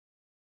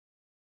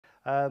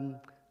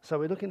So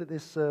we're looking at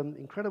this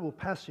incredible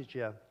passage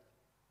here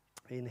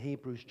in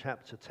Hebrews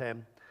chapter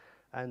 10.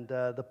 And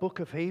the book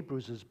of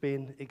Hebrews has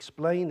been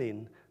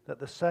explaining that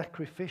the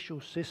sacrificial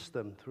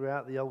system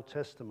throughout the Old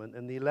Testament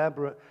and the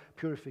elaborate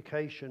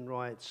purification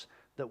rites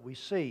that we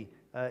see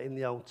in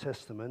the Old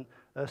Testament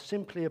are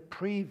simply a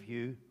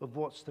preview of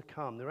what's to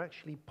come. They're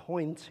actually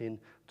pointing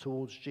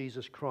towards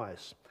Jesus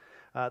Christ.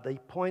 They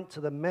point to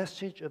the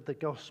message of the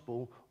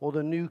gospel or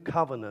the new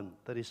covenant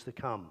that is to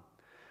come.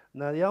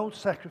 Now, the old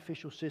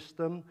sacrificial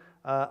system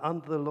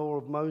under the law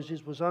of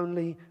Moses was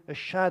only a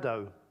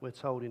shadow, we're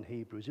told in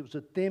Hebrews. It was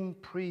a dim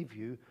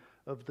preview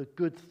of the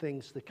good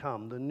things to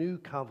come, the new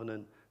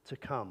covenant to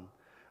come.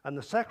 And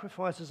the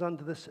sacrifices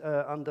under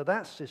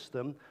that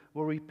system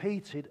were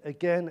repeated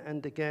again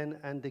and again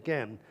and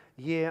again,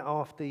 year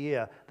after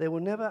year. They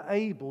were never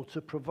able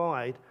to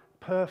provide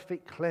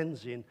perfect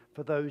cleansing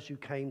for those who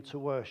came to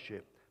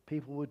worship.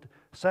 People would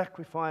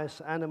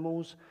sacrifice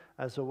animals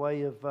as a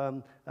way of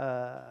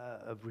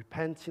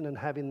repenting and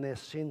having their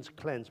sins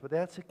cleansed. But they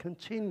had to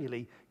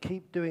continually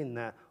keep doing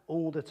that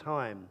all the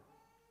time.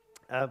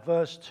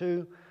 Verse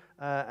 2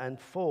 and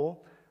 4,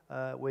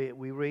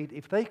 we read,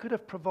 if they could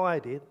have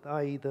provided,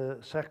 i.e. the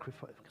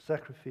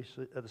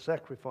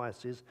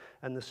sacrifices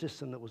and the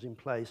system that was in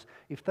place,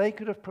 if they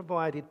could have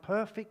provided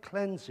perfect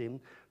cleansing,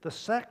 the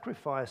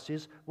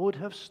sacrifices would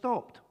have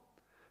stopped.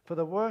 For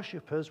the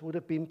worshippers would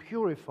have been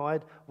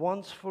purified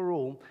once for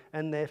all,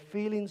 and their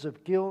feelings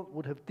of guilt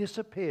would have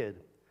disappeared.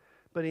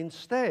 But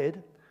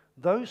instead,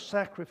 those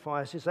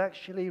sacrifices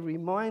actually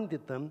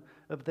reminded them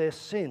of their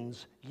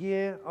sins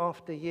year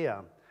after year.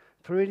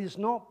 For it is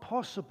not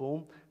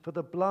possible for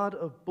the blood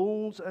of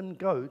bulls and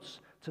goats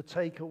to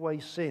take away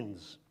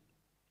sins.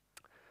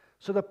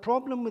 So the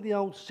problem with the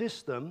old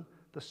system,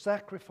 the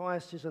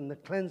sacrifices and the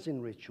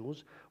cleansing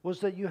rituals, was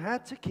that you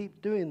had to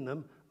keep doing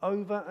them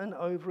over and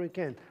over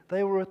again.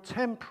 They were a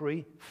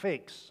temporary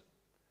fix.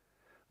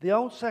 The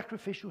old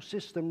sacrificial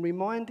system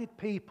reminded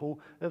people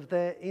of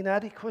their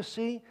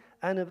inadequacy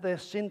and of their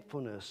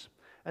sinfulness.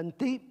 And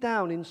deep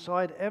down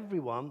inside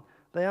everyone,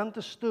 they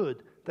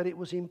understood that it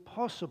was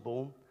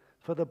impossible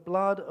for the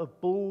blood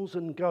of bulls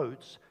and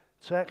goats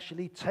to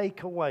actually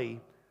take away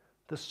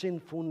the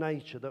sinful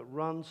nature that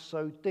runs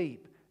so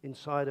deep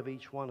inside of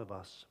each one of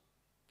us.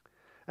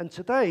 And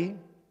today,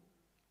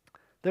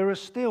 there are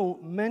still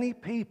many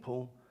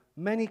people,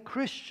 many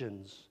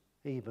Christians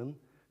even,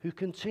 who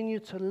continue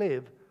to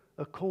live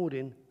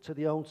according to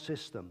the old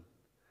system.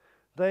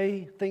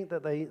 They think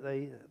that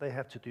they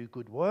have to do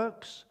good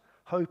works,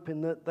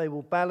 hoping that they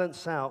will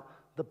balance out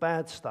the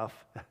bad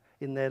stuff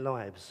in their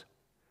lives.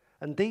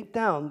 And deep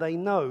down, they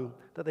know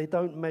that they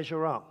don't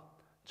measure up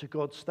to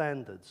God's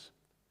standards.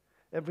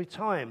 Every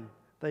time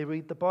they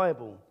read the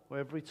Bible, or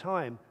every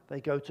time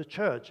they go to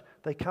church,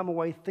 they come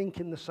away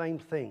thinking the same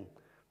thing.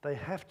 They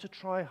have to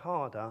try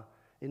harder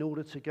in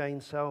order to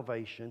gain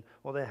salvation,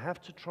 or they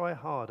have to try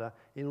harder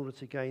in order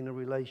to gain a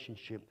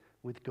relationship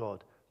with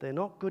God. They're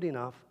not good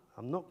enough.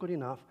 I'm not good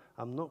enough.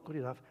 I'm not good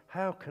enough.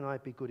 How can I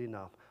be good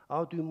enough?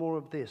 I'll do more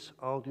of this.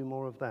 I'll do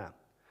more of that.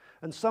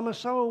 And some are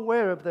so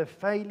aware of their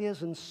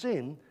failures and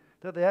sin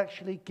that they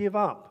actually give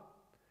up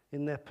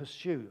in their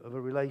pursuit of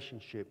a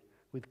relationship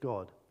with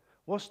God.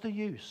 What's the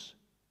use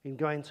in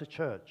going to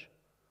church?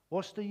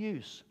 What's the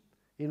use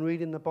in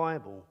reading the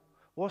Bible?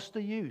 What's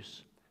the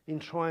use in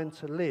trying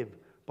to live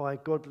by a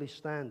godly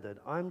standard?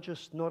 I'm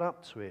just not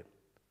up to it.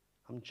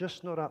 I'm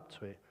just not up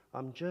to it.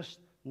 I'm just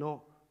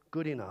not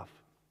good enough.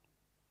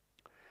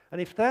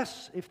 And if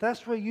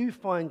that's where you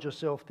find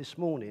yourself this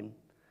morning,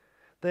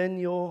 then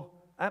you're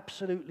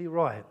absolutely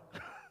right.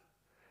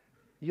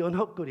 You're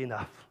not good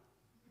enough.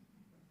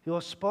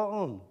 You're spot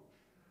on.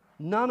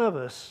 None of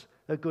us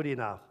are good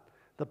enough.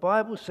 The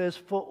Bible says,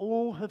 for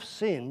all have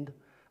sinned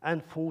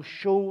and fall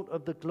short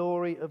of the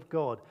glory of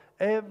God.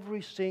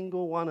 Every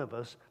single one of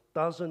us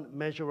doesn't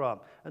measure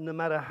up. And no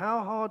matter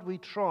how hard we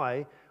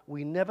try,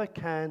 we never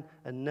can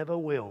and never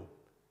will.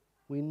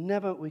 We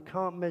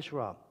can't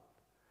measure up.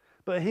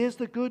 But here's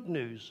the good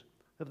news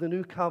of the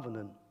new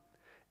covenant.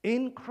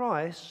 In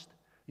Christ,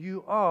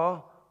 you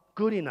are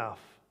good enough.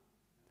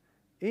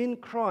 In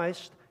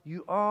Christ,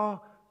 you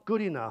are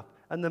good enough.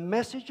 And the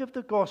message of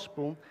the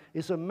gospel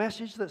is a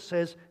message that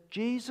says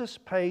Jesus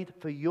paid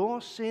for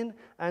your sin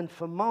and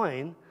for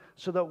mine,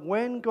 so that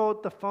when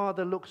God the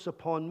Father looks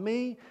upon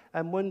me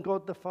and when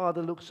God the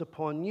Father looks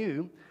upon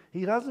you,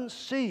 he doesn't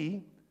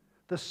see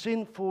the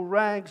sinful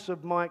rags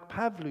of Mike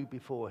Pavlou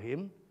before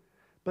him,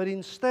 but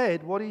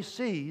instead what he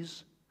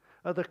sees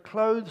are the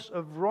clothes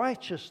of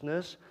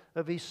righteousness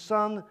of his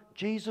Son,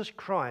 Jesus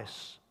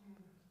Christ.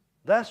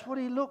 That's what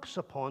he looks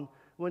upon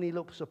when he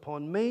looks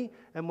upon me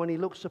and when he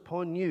looks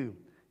upon you,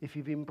 if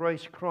you've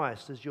embraced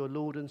Christ as your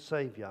Lord and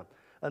Savior.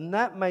 And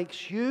that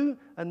makes you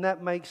and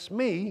that makes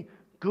me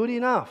good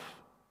enough.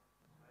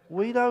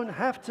 We don't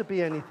have to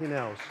be anything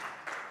else.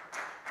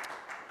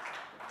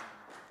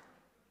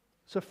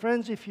 So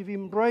friends, if you've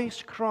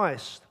embraced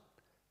Christ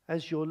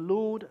as your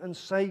Lord and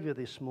Savior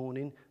this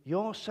morning,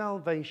 your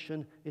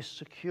salvation is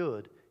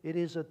secured. It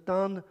is a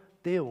done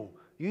deal.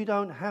 You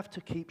don't have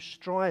to keep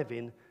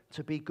striving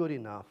to be good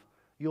enough.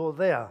 You're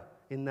there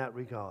in that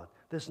regard.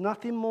 There's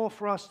nothing more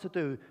for us to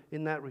do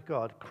in that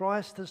regard.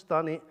 Christ has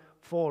done it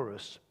for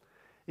us.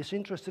 It's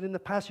interesting, in the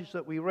passage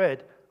that we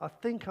read, I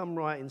think I'm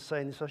right in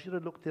saying this, I should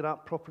have looked it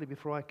up properly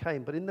before I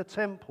came, but in the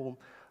temple,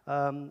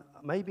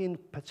 maybe in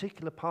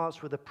particular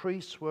parts where the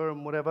priests were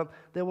and whatever,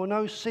 there were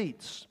no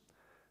seats,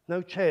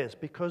 no chairs,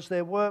 because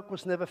their work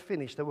was never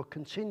finished. They were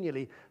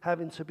continually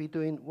having to be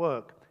doing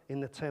work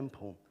in the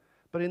temple.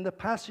 But in the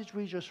passage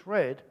we just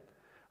read,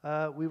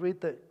 we read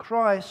that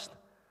Christ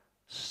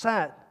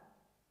sat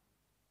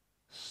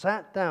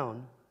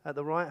down at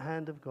the right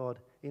hand of God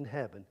in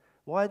heaven.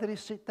 Why did he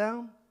sit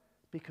down?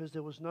 Because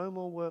there was no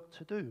more work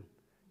to do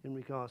in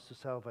regards to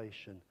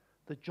salvation.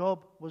 The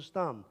job was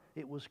done.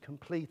 It was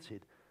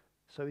completed.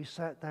 So he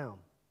sat down.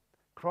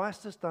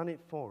 Christ has done it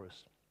for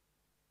us.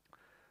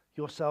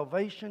 Your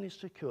salvation is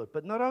secured.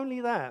 But not only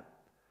that,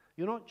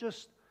 you're not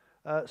just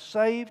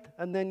saved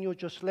and then you're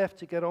just left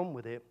to get on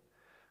with it.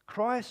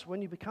 Christ,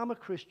 when you become a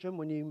Christian,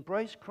 when you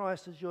embrace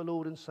Christ as your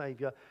Lord and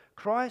Savior,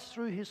 Christ,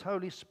 through his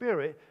Holy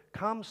Spirit,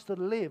 comes to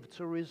live,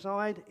 to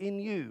reside in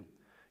you.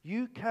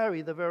 You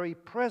carry the very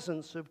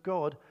presence of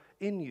God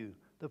in you.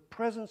 The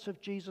presence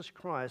of Jesus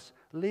Christ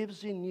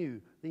lives in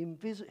you,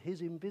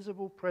 his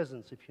invisible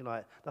presence, if you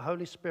like, the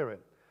Holy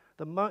Spirit.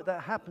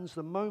 That happens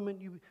the moment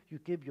you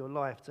give your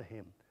life to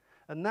him.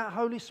 And that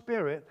Holy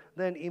Spirit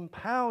then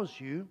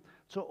empowers you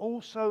to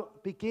also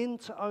begin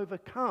to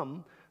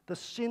overcome the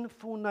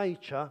sinful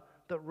nature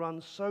that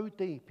runs so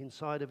deep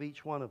inside of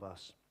each one of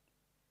us.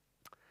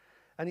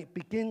 And it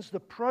begins the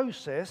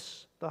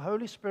process, the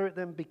Holy Spirit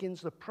then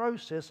begins the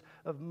process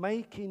of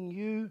making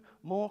you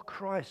more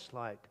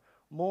Christ-like,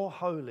 more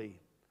holy.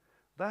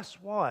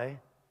 That's why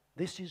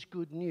this is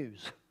good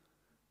news.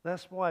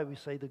 That's why we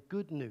say the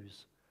good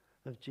news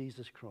of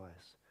Jesus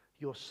Christ.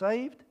 You're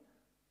saved,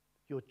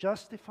 you're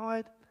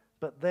justified,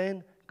 but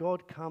then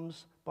God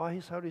comes by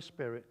his Holy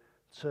Spirit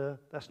to,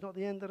 that's not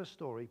the end of the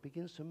story,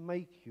 begins to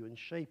make you and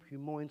shape you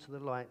more into the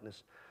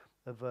likeness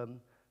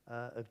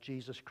of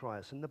Jesus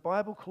Christ. And the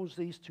Bible calls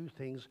these two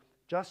things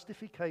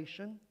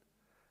justification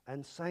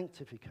and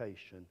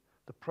sanctification,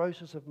 the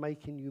process of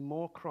making you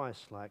more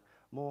Christ-like,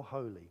 more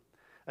holy.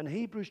 And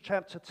Hebrews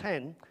chapter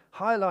 10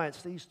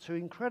 highlights these two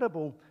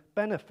incredible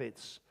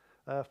benefits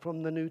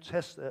from the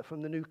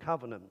new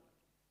covenant.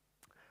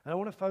 And I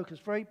want to focus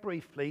very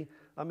briefly.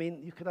 I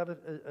mean, you could have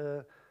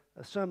a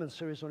sermon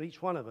series on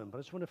each one of them, but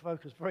I just want to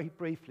focus very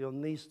briefly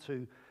on these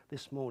two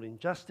this morning: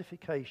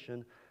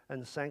 justification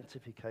and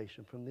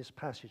sanctification, from this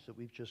passage that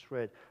we've just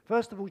read.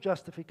 First of all,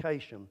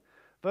 justification.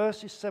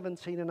 Verses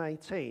 17 and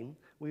 18,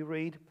 we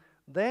read,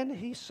 "Then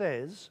he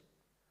says,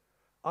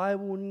 I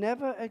will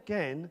never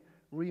again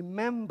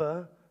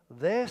remember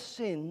their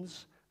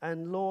sins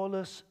and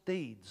lawless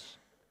deeds.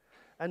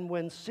 And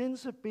when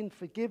sins have been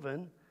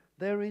forgiven,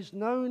 there is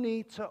no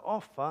need to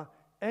offer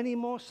any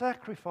more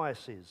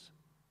sacrifices."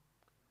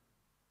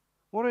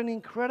 What an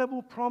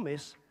incredible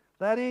promise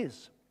that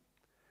is.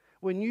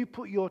 When you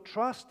put your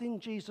trust in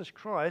Jesus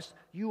Christ,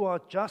 you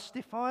are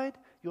justified,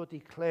 you're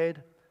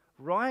declared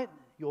right,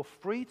 you're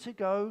free to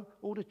go,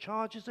 all the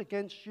charges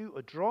against you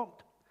are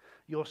dropped,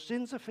 your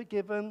sins are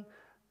forgiven,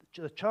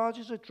 the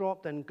charges are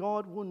dropped, and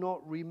God will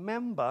not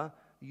remember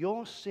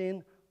your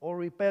sin or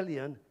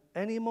rebellion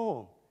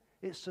anymore.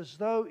 It's as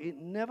though it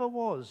never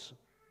was,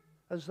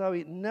 as though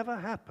it never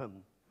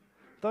happened.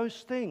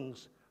 Those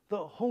things that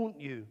haunt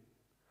you,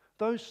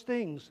 those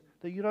things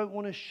that you don't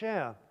want to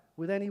share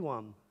with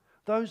anyone,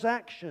 those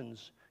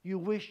actions you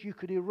wish you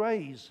could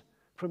erase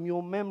from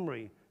your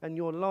memory and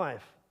your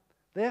life,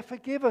 they're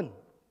forgiven.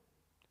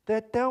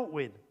 They're dealt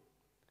with.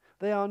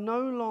 They are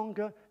no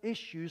longer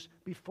issues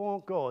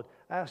before God.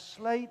 Our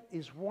slate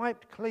is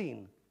wiped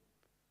clean.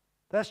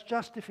 That's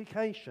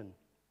justification.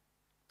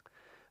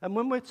 And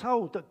when we're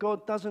told that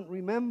God doesn't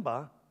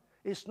remember,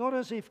 it's not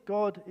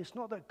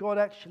that God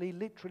actually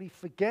literally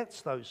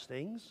forgets those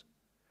things.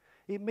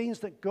 It means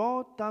that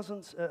God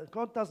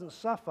doesn't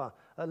suffer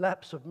a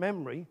lapse of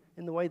memory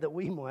in the way that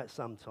we might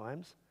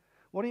sometimes.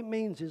 What it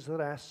means is that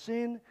our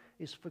sin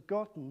is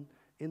forgotten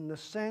in the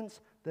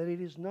sense that it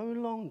is no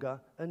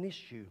longer an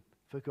issue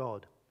for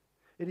God.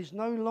 It is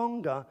no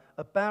longer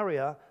a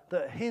barrier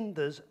that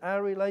hinders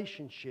our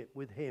relationship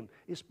with him.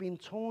 It's been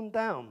torn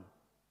down.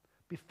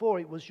 Before,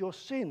 it was your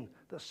sin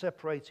that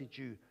separated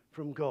you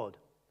from God.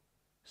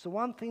 It's the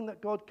one thing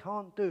that God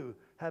can't do,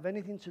 have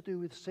anything to do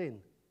with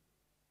sin.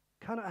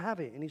 Cannot have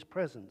it in his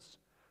presence.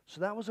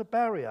 So that was a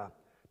barrier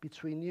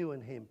between you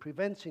and him,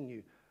 preventing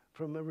you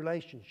from a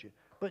relationship.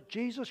 But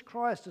Jesus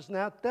Christ has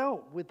now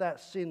dealt with that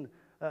sin,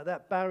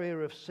 that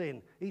barrier of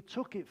sin. He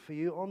took it for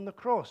you on the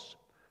cross.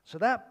 So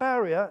that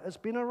barrier has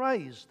been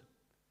erased.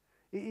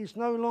 It is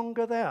no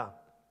longer there.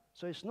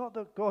 So it's not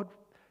that God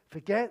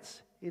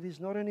forgets. It is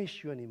not an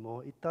issue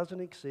anymore. It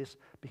doesn't exist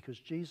because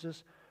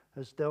Jesus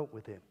has dealt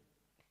with it.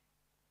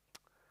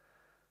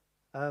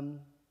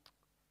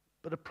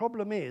 But the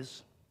problem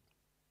is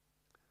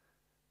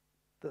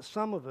that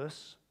some of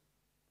us,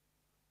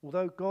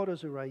 although God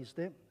has erased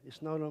it,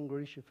 it's no longer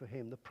an issue for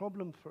him. The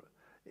problem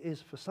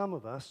is for some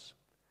of us,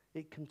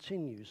 it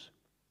continues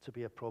to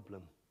be a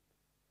problem.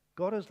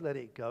 God has let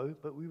it go,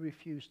 but we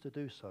refuse to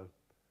do so.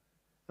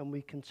 And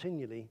we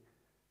continually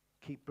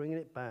keep bringing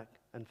it back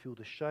and feel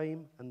the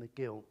shame and the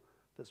guilt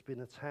that's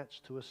been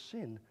attached to a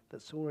sin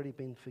that's already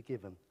been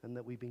forgiven and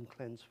that we've been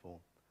cleansed for.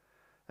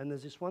 And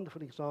there's this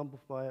wonderful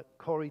example by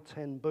Corrie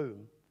ten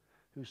Boom,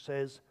 who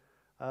says,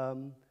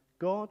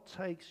 God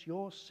takes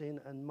your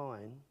sin and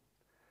mine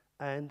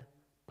and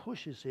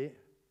pushes it,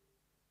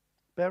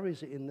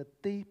 buries it in the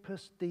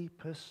deepest,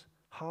 deepest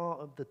heart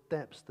of the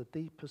depths, the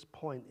deepest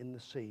point in the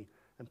sea,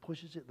 and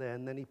pushes it there,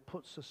 and then he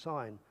puts a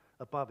sign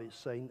above it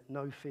saying,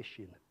 no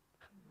fishing.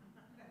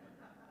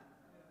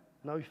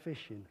 No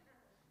fishing.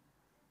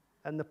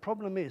 And the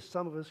problem is,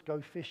 some of us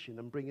go fishing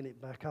and bringing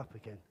it back up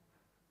again,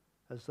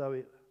 as though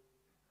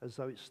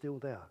it's still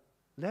there.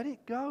 Let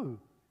it go.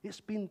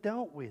 It's been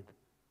dealt with.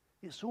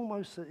 It's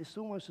almost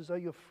as though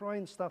you're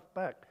throwing stuff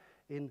back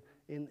in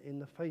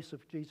the face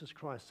of Jesus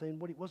Christ, saying,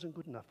 well, it wasn't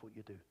good enough what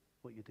you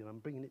did. I'm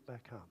bringing it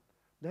back up.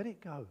 Let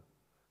it go.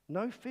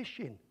 No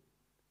fishing.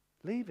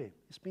 Leave it.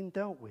 It's been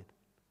dealt with.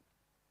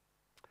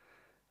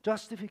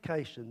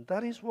 Justification.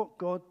 That is what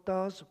God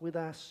does with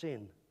our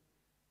sin.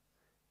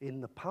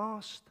 In the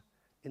past,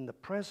 in the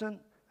present,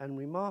 and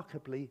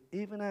remarkably,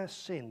 even our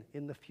sin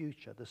in the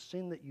future, the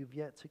sin that you've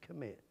yet to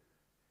commit,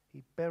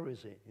 he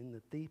buries it in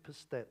the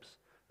deepest depths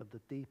of the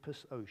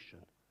deepest ocean.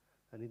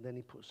 And then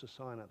he puts a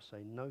sign up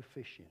saying, no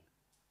fishing.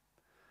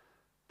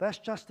 That's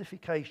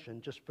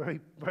justification, just very,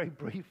 very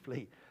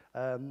briefly.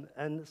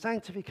 And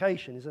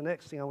sanctification is the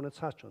next thing I want to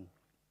touch on,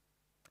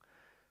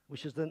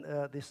 which is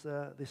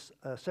this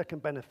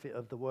second benefit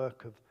of the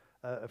work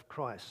of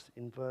Christ.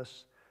 In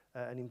verse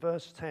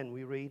 10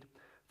 we read,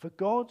 for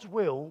God's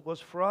will was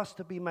for us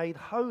to be made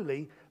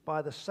holy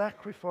by the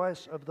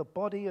sacrifice of the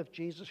body of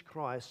Jesus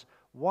Christ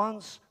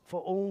once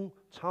for all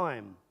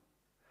time.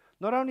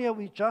 Not only are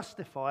we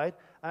justified,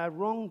 our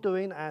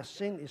wrongdoing, our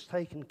sin is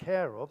taken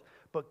care of,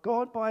 but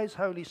God, by his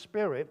Holy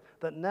Spirit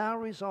that now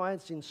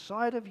resides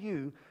inside of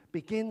you,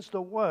 begins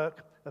the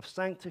work of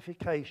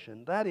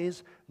sanctification. That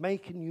is,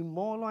 making you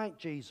more like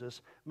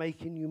Jesus,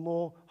 making you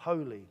more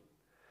holy.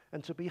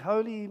 And to be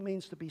holy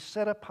means to be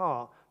set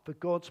apart for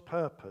God's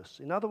purpose.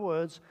 In other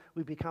words,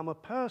 we become a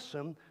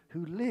person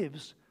who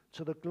lives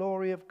to the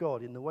glory of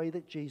God in the way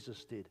that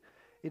Jesus did.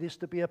 It is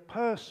to be a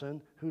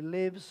person who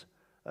lives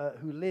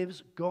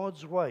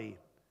God's way,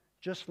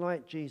 just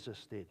like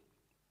Jesus did.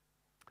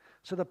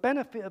 So the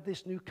benefit of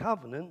this new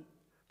covenant,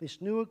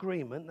 this new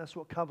agreement, that's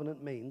what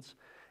covenant means,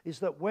 is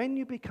that when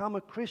you become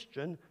a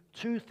Christian,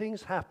 two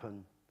things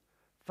happen.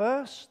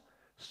 First,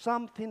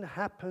 something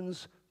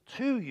happens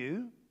to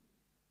you.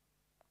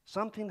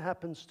 Something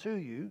happens to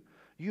you.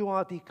 You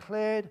are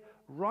declared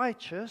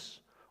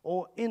righteous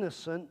or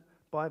innocent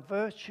by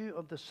virtue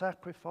of the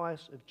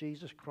sacrifice of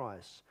Jesus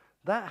Christ.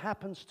 That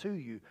happens to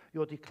you.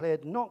 You're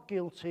declared not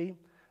guilty,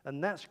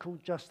 and that's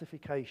called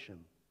justification.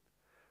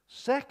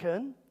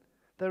 Second,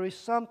 there is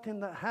something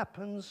that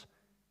happens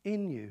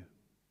in you.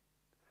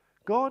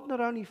 God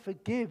not only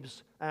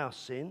forgives our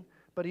sin,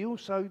 but he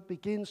also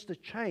begins to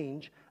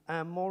change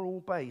our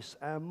moral base,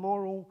 our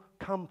moral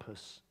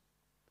compass.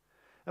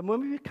 And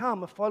when we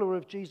become a follower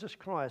of Jesus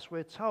Christ,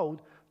 we're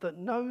told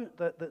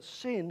that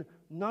sin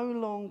no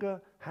longer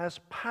has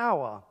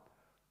power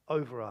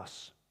over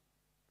us.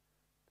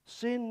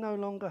 Sin no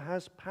longer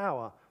has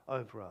power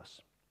over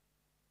us.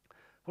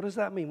 What does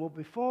that mean? Well,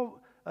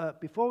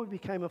 before we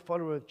became a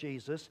follower of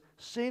Jesus,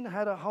 sin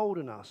had a hold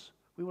on us.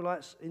 We were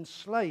like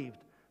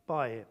enslaved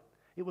by it.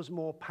 It was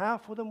more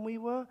powerful than we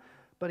were,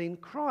 but in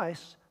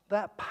Christ,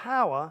 that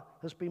power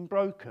has been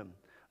broken.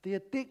 The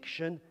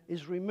addiction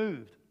is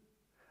removed.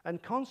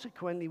 And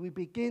consequently, we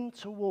begin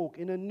to walk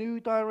in a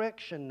new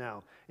direction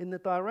now, in the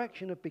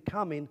direction of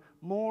becoming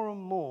more and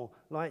more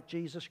like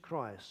Jesus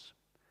Christ.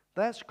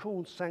 That's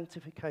called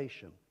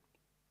sanctification.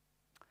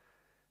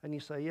 And you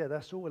say, yeah,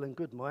 that's all well and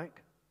good,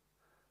 Mike.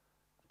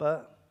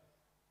 But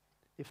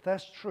if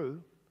that's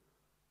true,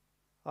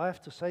 I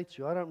have to say to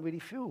you, I don't really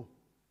feel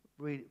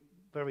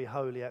very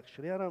holy,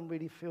 actually. I don't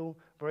really feel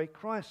very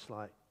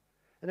Christ-like.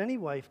 And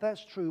anyway, if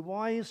that's true,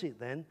 why is it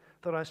then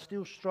that I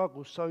still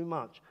struggle so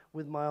much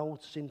with my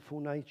old sinful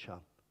nature?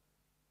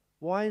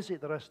 Why is it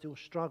that I still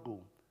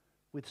struggle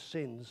with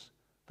sins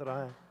that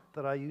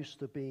I used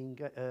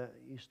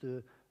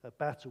to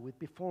battle with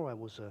before I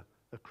was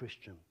a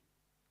Christian?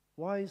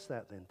 Why is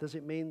that then? Does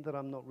it mean that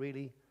I'm not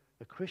really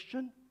a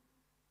Christian?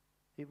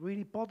 It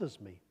really bothers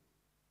me.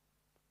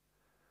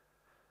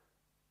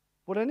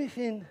 Well,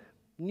 anything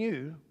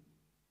new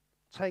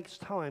takes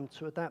time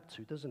to adapt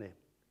to, doesn't it?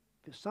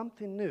 If it's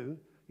something new,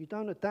 you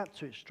don't adapt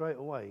to it straight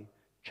away.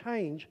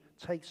 Change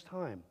takes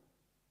time.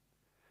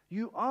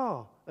 You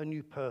are a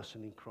new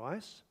person in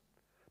Christ,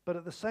 but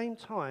at the same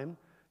time,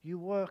 you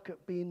work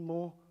at being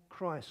more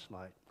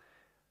Christ-like.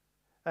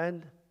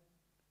 And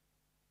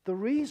the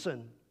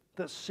reason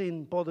that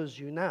sin bothers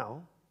you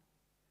now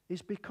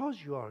is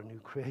because you are a new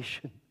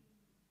creation.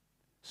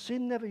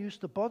 Sin never used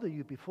to bother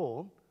you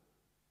before.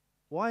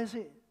 Why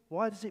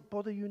does it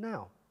bother you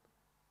now?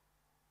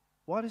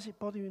 Why does it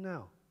bother you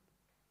now?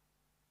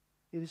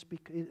 It is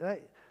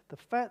the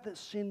fact that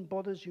sin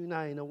bothers you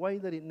now in a way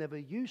that it never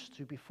used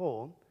to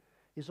before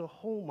is a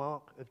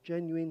hallmark of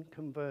genuine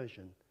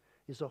conversion,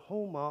 is a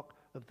hallmark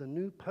of the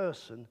new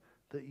person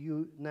that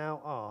you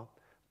now are,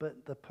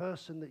 but the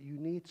person that you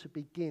need to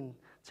begin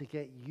to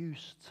get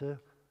used to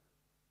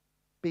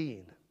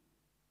being,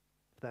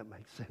 if that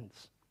makes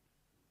sense.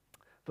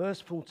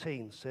 Verse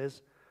 14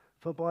 says,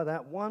 "For by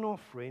that one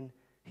offering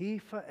he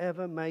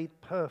forever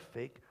made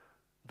perfect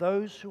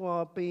those who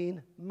are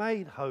being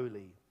made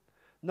holy."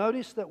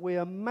 Notice that we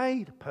are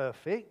made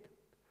perfect,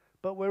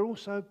 but we're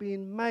also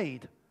being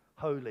made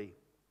holy.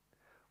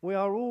 We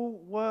are all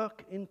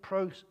work in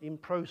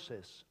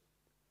process.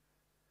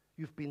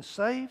 You've been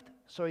saved,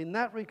 so in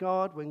that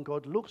regard, when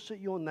God looks at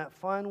you on that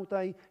final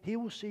day, he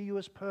will see you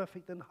as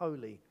perfect and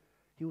holy.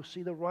 He will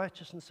see the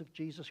righteousness of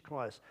Jesus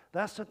Christ.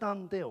 That's a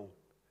done deal.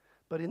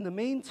 But in the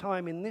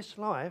meantime, in this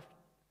life,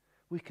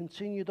 we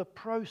continue the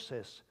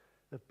process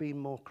of being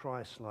more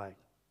Christ-like.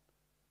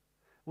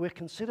 We're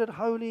considered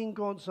holy in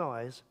God's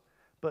eyes,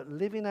 but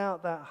living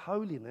out that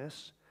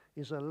holiness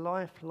is a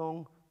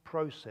lifelong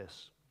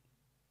process.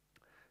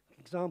 An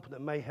example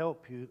that may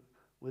help you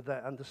with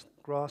that,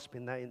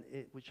 grasping that,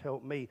 which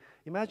helped me.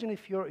 Imagine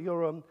if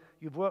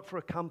you've worked for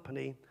a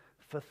company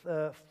for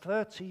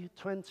 30,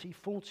 20,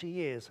 40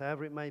 years,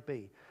 however it may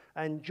be,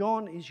 and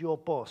John is your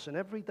boss, and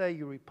every day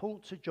you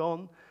report to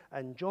John,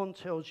 and John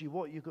tells you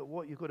what you've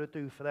got to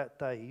do for that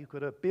day. You've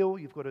got a bill,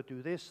 you've got to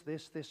do this,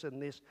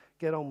 and this,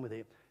 get on with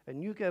it. And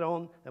you get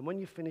on, and when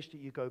you've finished it,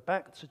 you go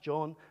back to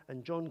John,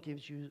 and John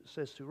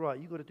says to you, right,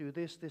 you've got to do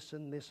this,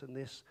 and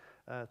this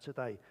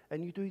today.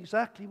 And you do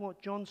exactly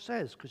what John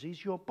says, because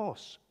he's your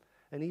boss,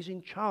 and he's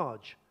in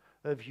charge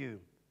of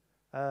you.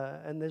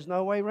 And there's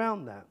no way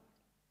around that.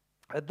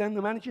 And then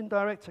the managing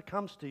director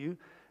comes to you,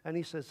 and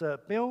he says,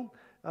 Bill,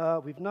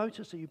 we've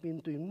noticed that you've been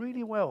doing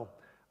really well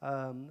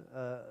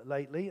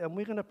lately, and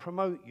we're going to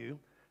promote you,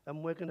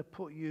 and we're going to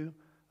put you,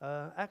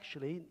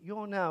 actually,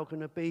 you're now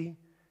going to be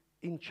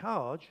in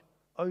charge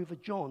over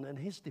John and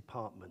his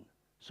department.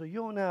 So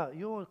you're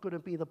going to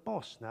be the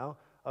boss now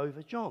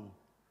over John.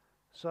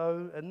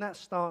 So, and that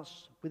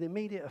starts with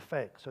immediate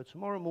effect. So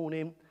tomorrow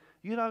morning,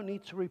 you don't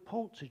need to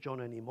report to John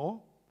anymore.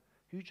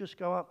 You just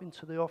go up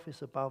into the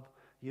office above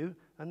you,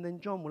 and then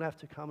John will have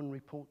to come and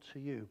report to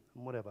you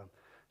and whatever.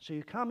 So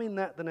you come in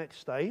that the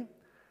next day,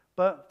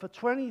 but for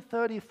 20,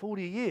 30,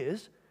 40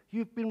 years,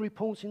 you've been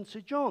reporting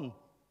to John.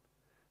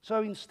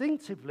 So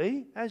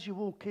instinctively, as you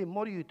walk in,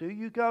 what do?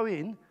 You go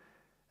in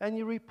and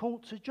you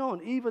report to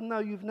John, even though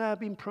you've now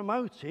been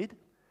promoted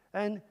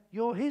and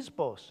you're his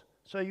boss.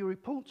 So you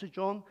report to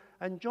John,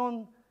 and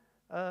John,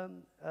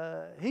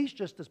 he's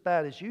just as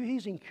bad as you.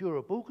 He's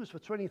incurable, because for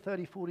 20,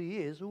 30, 40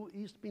 years,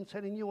 he's been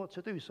telling you what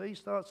to do. So he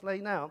starts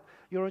laying out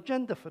your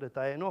agenda for the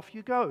day, and off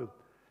you go.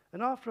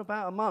 And after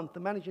about a month,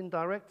 the managing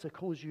director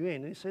calls you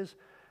in, and he says,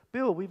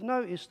 Bill, we've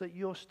noticed that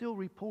you're still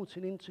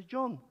reporting into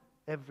John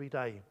every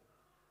day.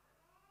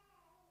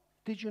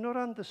 Did you not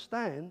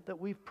understand that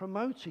we've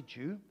promoted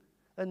you,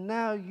 and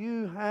now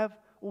you have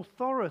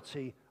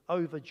authority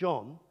over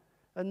John,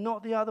 and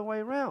not the other way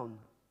around?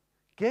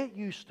 Get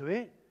used to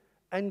it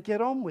and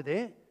get on with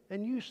it,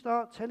 and you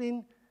start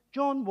telling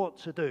John what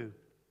to do.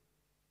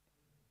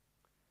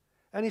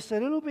 And it's a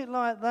little bit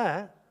like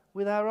that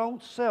with our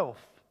old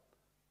self,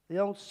 the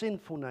old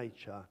sinful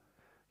nature.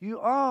 You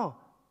are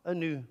a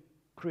new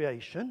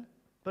creation,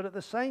 but at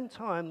the same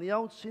time, the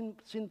old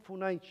sinful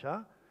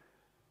nature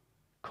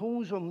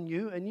calls on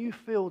you, and you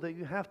feel that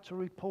you have to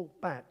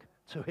report back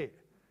to it.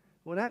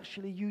 When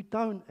actually you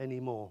don't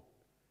anymore,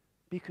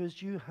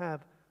 because you're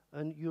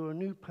a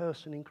new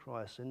person in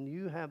Christ, and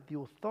you have the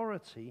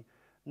authority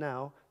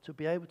now to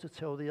be able to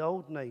tell the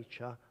old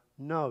nature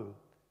no.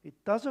 It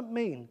doesn't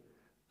mean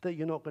that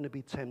you're not going to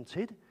be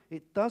tempted.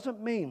 It doesn't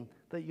mean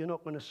that you're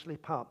not going to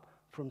slip up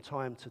from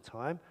time to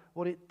time.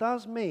 What it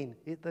does mean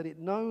is that it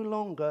no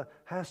longer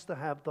has to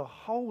have the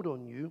hold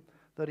on you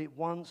that it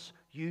once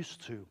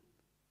used to.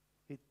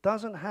 It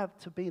doesn't have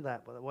to be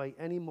that way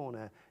anymore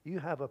now. You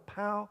have a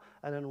power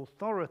and an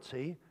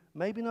authority,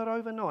 maybe not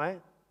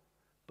overnight,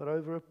 but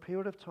over a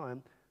period of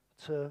time,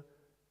 to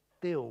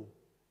deal.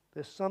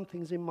 There's some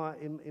things in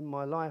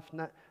my life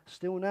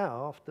still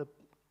now, after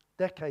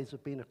decades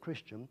of being a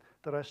Christian,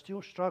 that I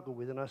still struggle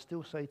with, and I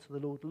still say to the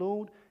Lord,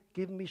 Lord,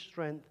 give me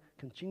strength,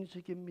 continue to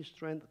give me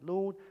strength.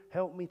 Lord,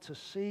 help me to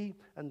see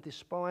and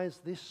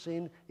despise this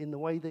sin in the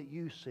way that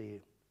you see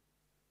it.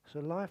 It's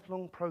a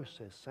lifelong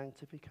process,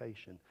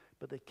 sanctification.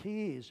 But the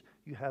key is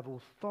you have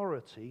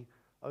authority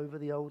over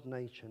the old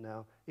nature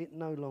now. It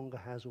no longer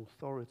has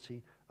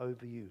authority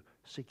over you.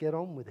 So get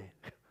on with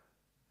it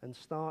and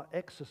start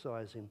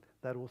exercising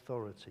that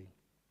authority.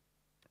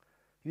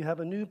 You have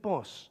a new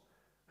boss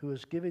who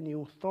has given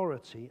you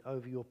authority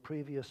over your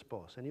previous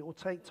boss. And it will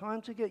take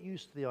time to get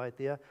used to the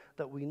idea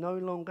that we no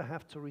longer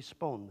have to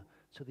respond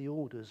to the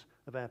orders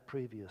of our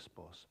previous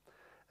boss.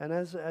 And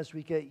as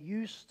we get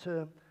used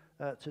to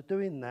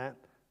doing that,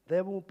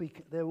 there will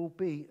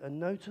be a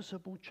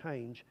noticeable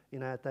change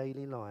in our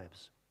daily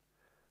lives.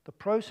 The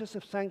process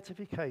of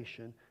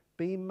sanctification,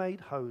 being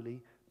made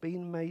holy,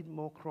 being made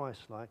more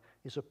Christ-like,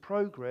 is a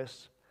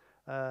progress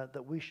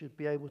that we should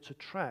be able to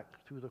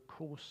track through the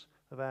course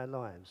of our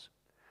lives.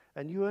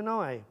 And you and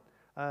I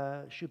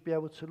should be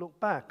able to look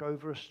back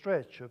over a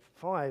stretch of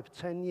 5,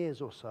 10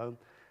 years or so,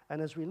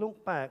 and as we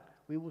look back,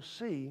 we will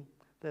see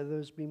that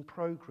there's been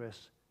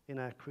progress in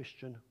our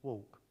Christian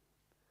walk.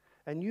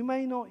 And you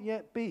may not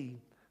yet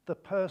be the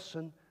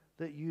person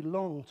that you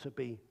long to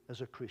be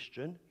as a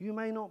Christian. You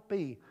may not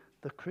be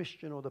the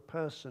Christian or the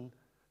person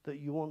that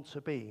you want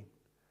to be.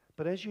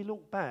 But as you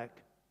look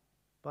back,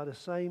 by the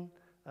same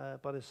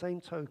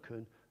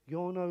token,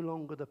 you're no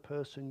longer the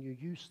person you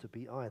used to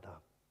be either.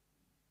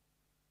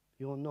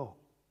 You're not.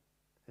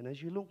 And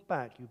as you look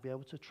back, you'll be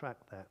able to track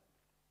that.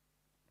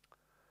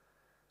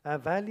 Our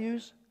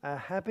values, our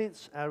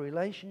habits, our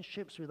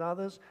relationships with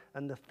others,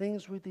 and the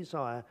things we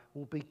desire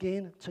will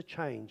begin to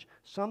change.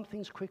 Some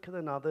things quicker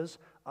than others,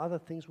 other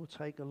things will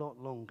take a lot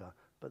longer,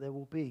 but there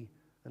will be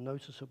a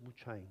noticeable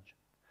change.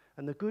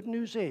 And the good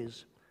news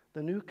is,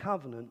 the new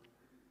covenant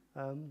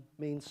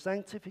means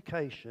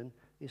sanctification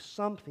is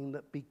something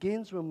that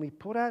begins when we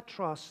put our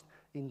trust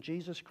in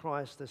Jesus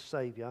Christ as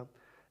Savior,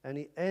 and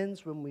it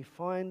ends when we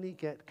finally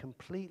get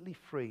completely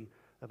free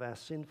of our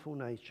sinful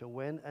nature,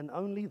 when and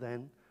only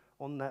then,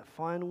 on that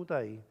final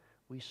day,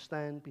 we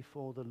stand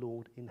before the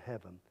Lord in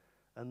heaven.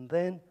 And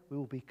then we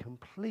will be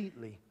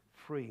completely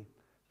free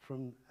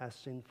from our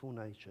sinful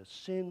nature.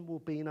 Sin will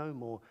be no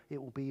more.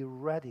 It will be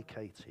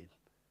eradicated.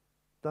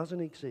 Doesn't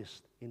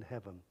exist in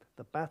heaven.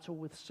 The battle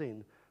with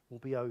sin will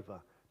be over.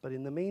 But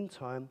in the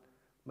meantime,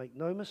 make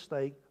no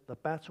mistake, the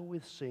battle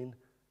with sin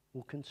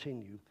will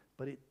continue.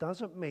 But it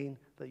doesn't mean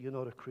that you're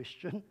not a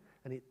Christian,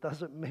 and it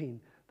doesn't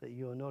mean that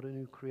you're not a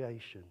new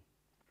creation.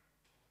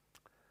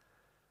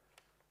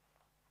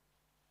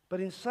 But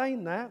in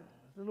saying that,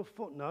 a little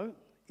footnote,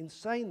 in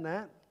saying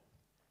that,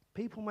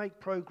 people make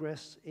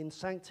progress in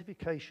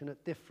sanctification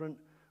at different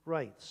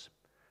rates.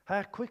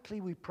 How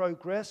quickly we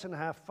progress and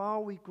how far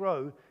we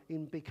grow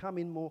in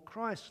becoming more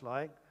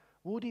Christ-like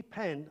will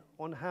depend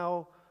on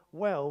how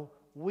well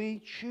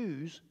we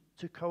choose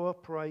to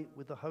cooperate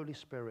with the Holy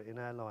Spirit in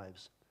our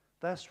lives.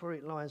 That's where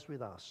it lies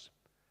with us.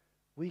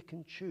 We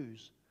can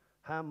choose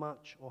how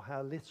much or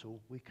how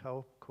little we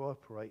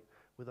cooperate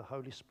with the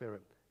Holy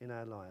Spirit in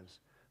our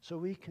lives. So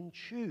we can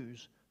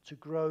choose to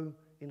grow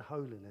in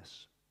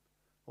holiness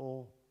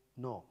or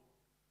not,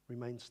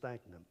 remain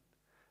stagnant.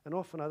 And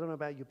often, I don't know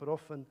about you, but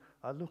often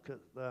I look at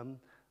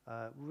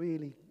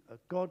really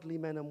godly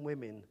men and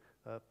women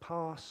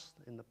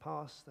in the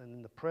past and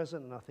in the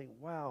present, and I think,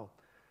 wow,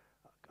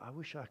 I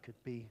wish I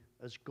could be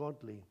as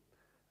godly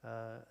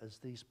as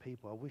these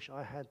people. I wish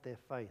I had their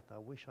faith. I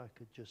wish I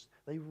could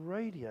they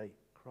radiate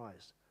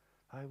Christ.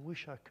 I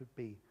wish I could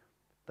be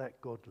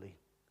that godly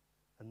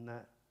and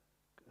that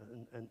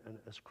and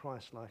as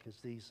Christ-like as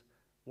these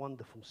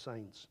wonderful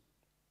saints.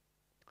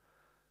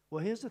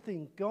 Well, here's the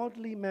thing.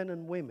 Godly men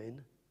and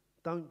women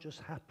don't just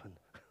happen.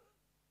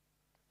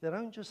 They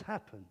don't just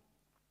happen.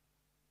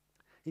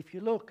 If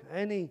you look,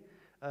 any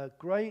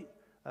great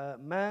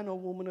man or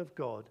woman of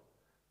God,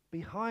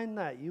 behind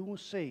that you will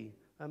see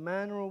a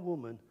man or a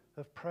woman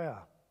of prayer,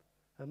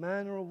 a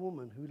man or a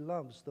woman who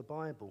loves the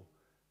Bible,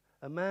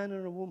 a man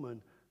or a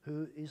woman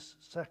who is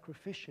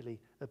sacrificially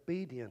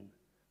obedient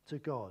to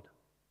God.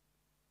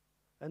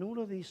 And all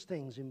of these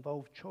things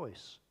involve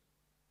choice.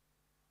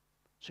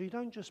 So you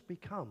don't just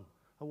become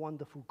a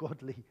wonderful,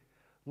 godly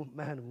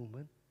man or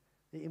woman.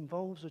 It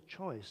involves a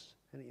choice,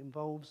 and it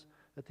involves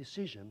a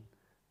decision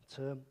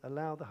to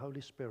allow the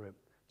Holy Spirit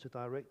to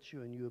direct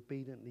you, and you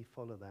obediently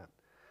follow that.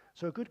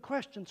 So a good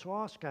question to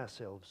ask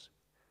ourselves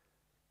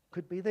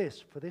could be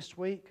this, for this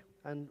week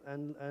and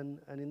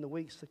in the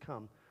weeks to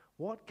come.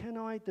 What can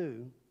I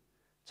do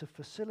to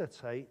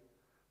facilitate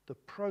the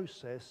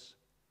process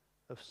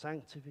of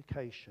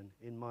sanctification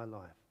in my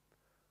life?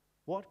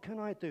 What can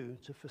I do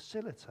to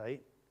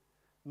facilitate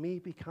me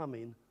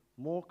becoming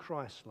more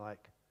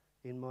Christ-like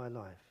in my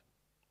life?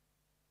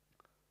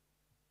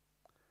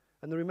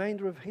 And the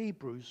remainder of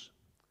Hebrews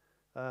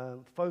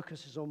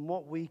focuses on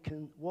what we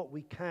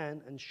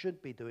can and should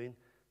be doing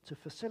to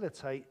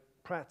facilitate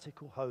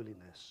practical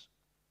holiness.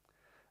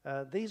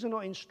 These are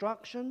not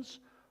instructions.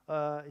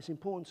 It's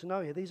important to know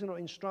here, these are not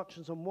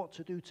instructions on what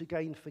to do to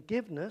gain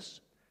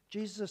forgiveness.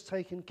 Jesus has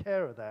taken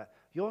care of that.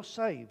 You're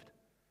saved.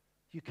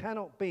 You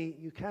cannot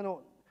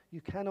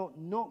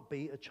not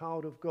be a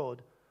child of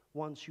God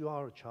once you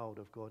are a child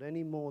of God.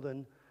 Any more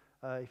than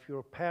if you're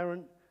a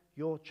parent,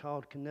 your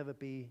child can never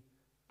be.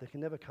 There can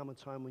never come a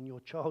time when your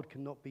child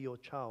cannot be your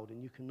child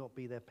and you cannot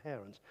be their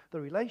parents. The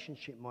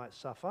relationship might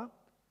suffer,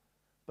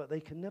 but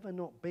they can never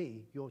not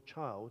be your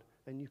child,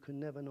 and you can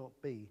never not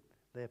be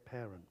their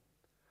parent.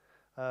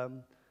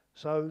 The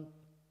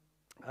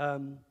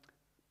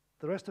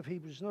rest of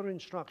Hebrews is not an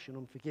instruction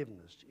on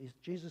forgiveness.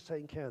 Jesus is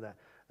taking care of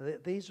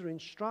that. These are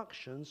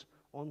instructions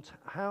on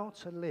how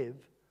to live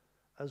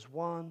as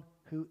one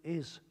who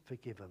is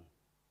forgiven.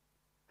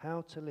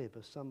 How to live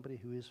as somebody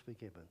who is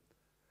forgiven.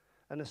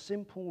 And a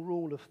simple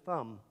rule of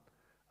thumb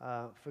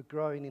for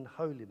growing in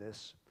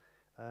holiness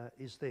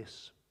is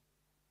this.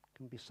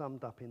 Can be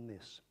summed up in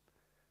this.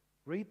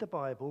 Read the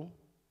Bible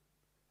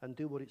and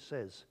do what it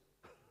says.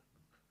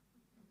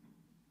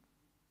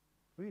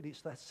 Really,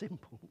 it's that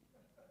simple.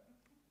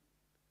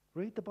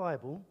 Read the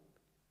Bible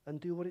and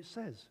do what it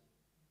says.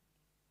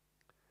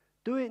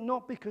 Do it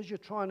not because you're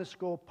trying to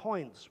score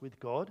points with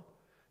God.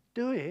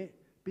 Do it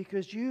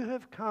because you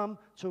have come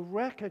to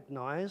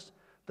recognize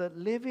that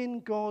living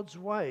God's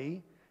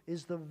way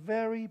is the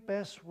very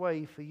best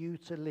way for you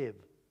to live.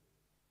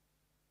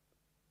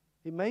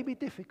 It may be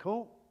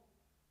difficult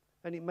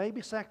and it may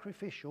be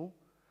sacrificial,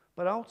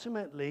 but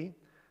ultimately,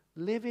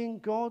 living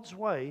God's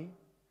way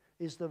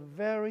is the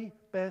very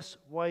best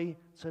way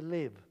to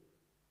live.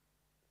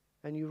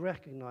 And you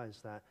recognize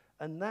that.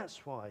 And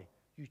that's why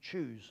you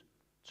choose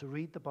to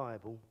read the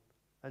Bible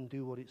and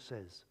do what it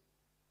says.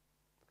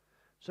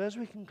 So as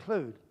we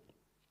conclude,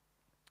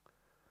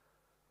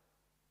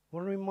 I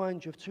want to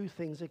remind you of two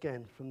things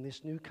again from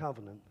this new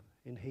covenant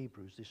in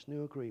Hebrews, this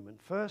new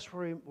agreement. First,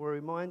 we're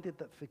reminded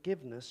that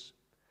forgiveness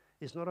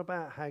is not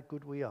about how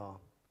good we are.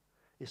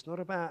 It's not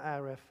about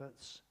our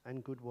efforts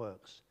and good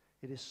works.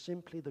 It is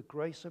simply the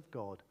grace of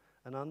God,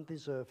 an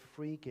undeserved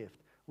free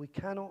gift. We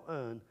cannot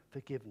earn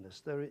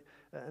forgiveness.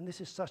 And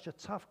this is such a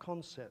tough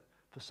concept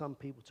for some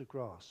people to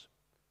grasp,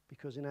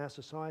 because in our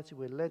society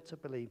we're led to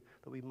believe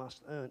that we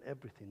must earn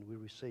everything we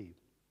receive.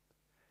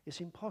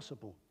 It's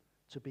impossible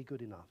to be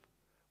good enough.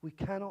 We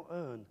cannot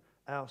earn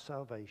our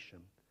salvation.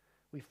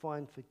 We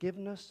find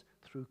forgiveness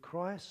through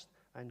Christ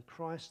and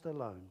Christ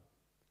alone.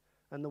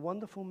 And the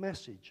wonderful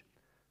message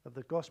of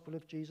the gospel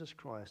of Jesus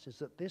Christ is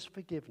that this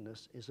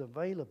forgiveness is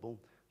available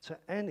to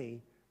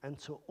any and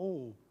to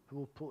all who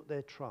will put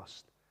their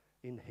trust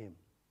in him.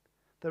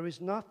 There is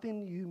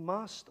nothing you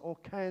must or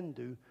can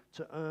do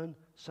to earn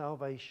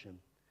salvation.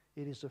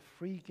 It is a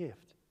free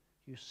gift.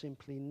 You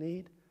simply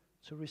need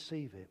to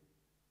receive it.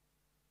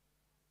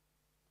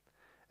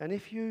 And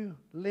if you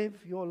live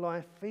your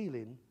life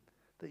feeling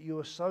that you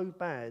are so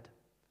bad,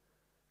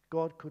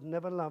 God could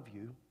never love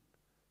you,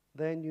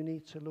 then you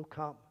need to look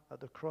up at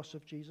the cross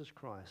of Jesus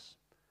Christ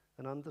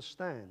and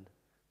understand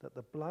that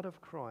the blood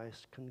of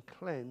Christ can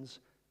cleanse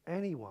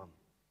anyone.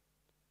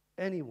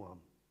 Anyone.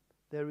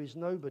 There is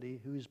nobody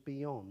who is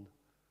beyond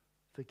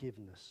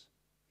forgiveness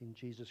in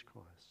Jesus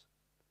Christ.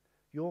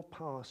 Your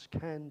past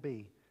can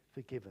be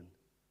forgiven,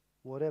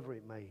 whatever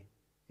it may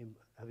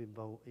have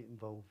involved,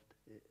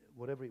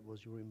 whatever it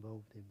was you were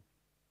involved in.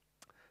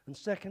 And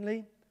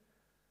secondly,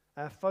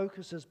 our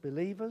focus as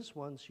believers,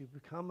 once you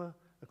become a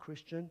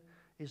Christian,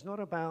 is not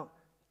about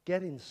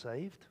getting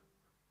saved.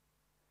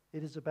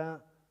 It is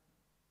about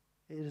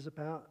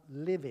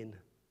living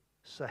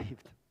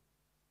saved.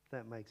 If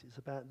that makes it. It's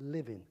about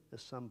living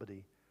as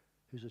somebody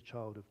who's a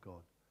child of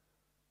God.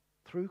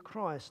 Through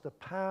Christ, the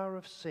power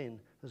of sin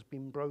has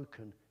been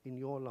broken in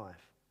your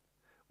life.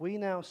 We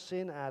now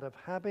sin out of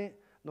habit,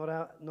 not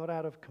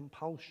out of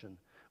compulsion.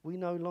 We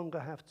no longer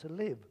have to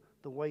live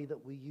the way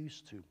that we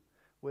used to.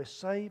 We're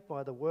saved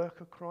by the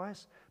work of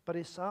Christ, but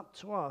it's up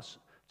to us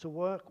to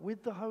work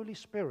with the Holy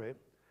Spirit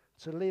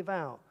to live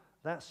out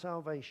that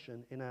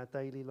salvation in our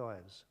daily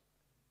lives.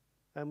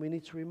 And we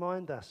need to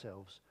remind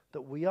ourselves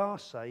that we are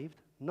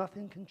saved.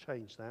 Nothing can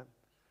change that.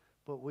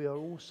 But we are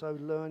also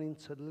learning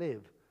to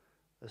live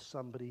as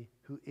somebody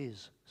who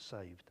is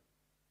saved.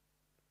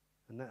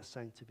 And that's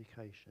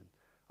sanctification.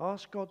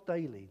 Ask God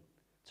daily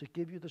to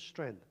give you the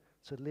strength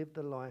to live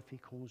the life he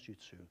calls you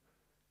to.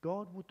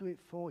 God will do it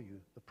for you.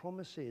 The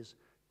promise is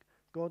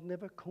God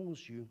never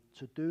calls you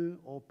to do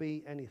or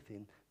be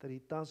anything that he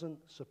doesn't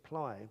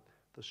supply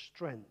the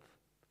strength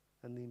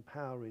and the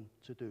empowering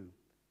to do.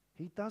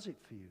 He does it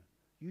for you.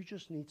 You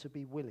just need to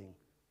be willing.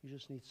 You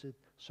just need to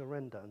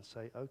surrender and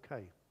say,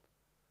 okay,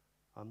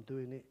 I'm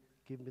doing it.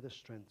 Give me the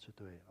strength to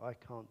do it. I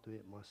can't do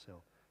it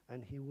myself.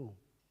 And he will.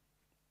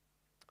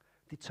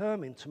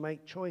 Determined to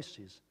make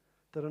choices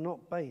that are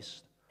not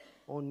based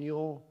on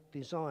your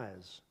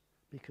desires,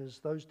 because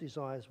those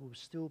desires will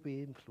still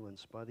be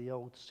influenced by the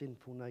old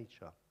sinful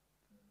nature,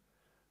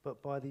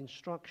 but by the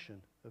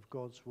instruction of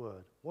God's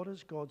word. What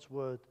does God's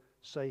word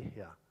say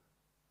here?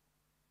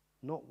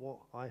 Not what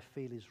I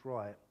feel is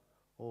right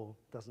or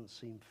doesn't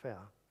seem fair.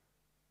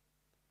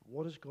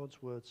 What does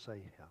God's word say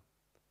here?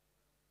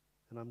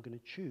 And I'm going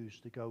to choose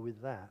to go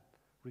with that,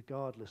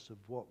 regardless of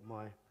what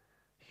my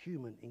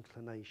human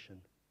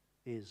inclination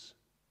is.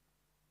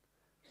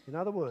 In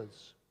other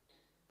words,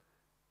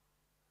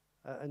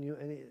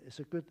 it's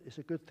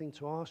a good thing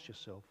to ask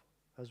yourself,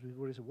 as we've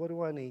already said, what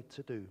do I need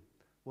to do?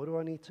 What do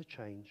I need to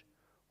change?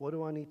 What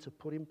do I need to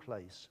put in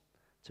place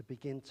to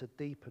begin to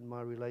deepen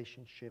my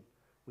relationship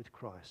with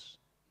Christ?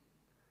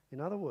 In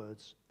other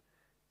words,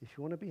 if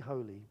you want to be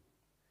holy,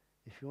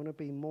 if you want to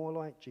be more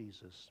like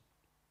Jesus,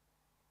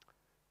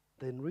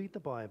 then read the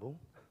Bible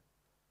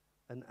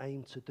and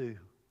aim to do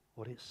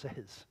what it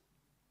says.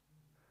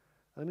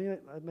 Let me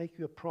make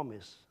you a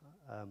promise.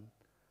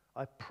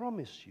 I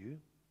promise,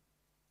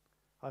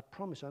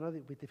 I know that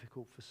it will be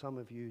difficult for some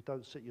of you.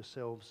 Don't set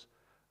yourselves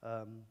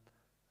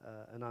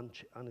an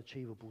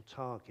unachievable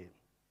target.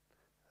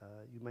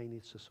 you may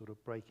need to sort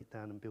of break it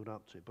down and build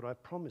up to it. But I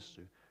promise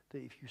you that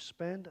if you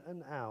spend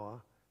an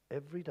hour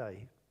every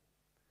day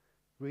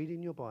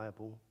reading your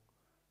Bible,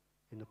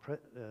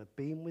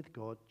 being with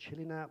God,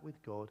 chilling out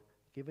with God,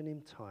 giving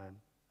him time,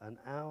 an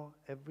hour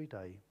every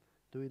day,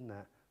 doing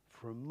that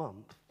for a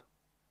month,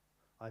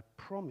 I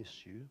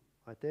promise you,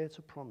 I dare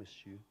to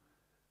promise you,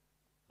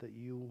 that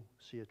you'll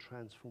see a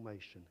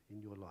transformation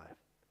in your life.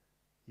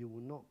 You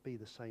will not be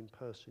the same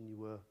person you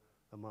were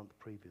a month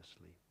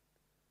previously,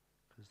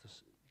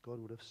 because God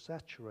would have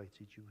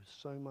saturated you with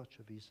so much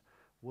of his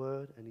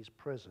word and his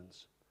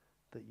presence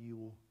that you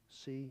will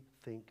see,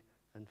 think,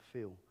 and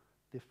feel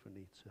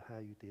differently to how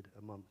you did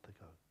a month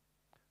ago.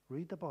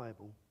 Read the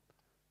Bible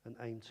and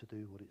aim to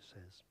do what it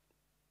says.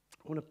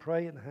 I want to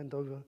pray and hand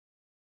over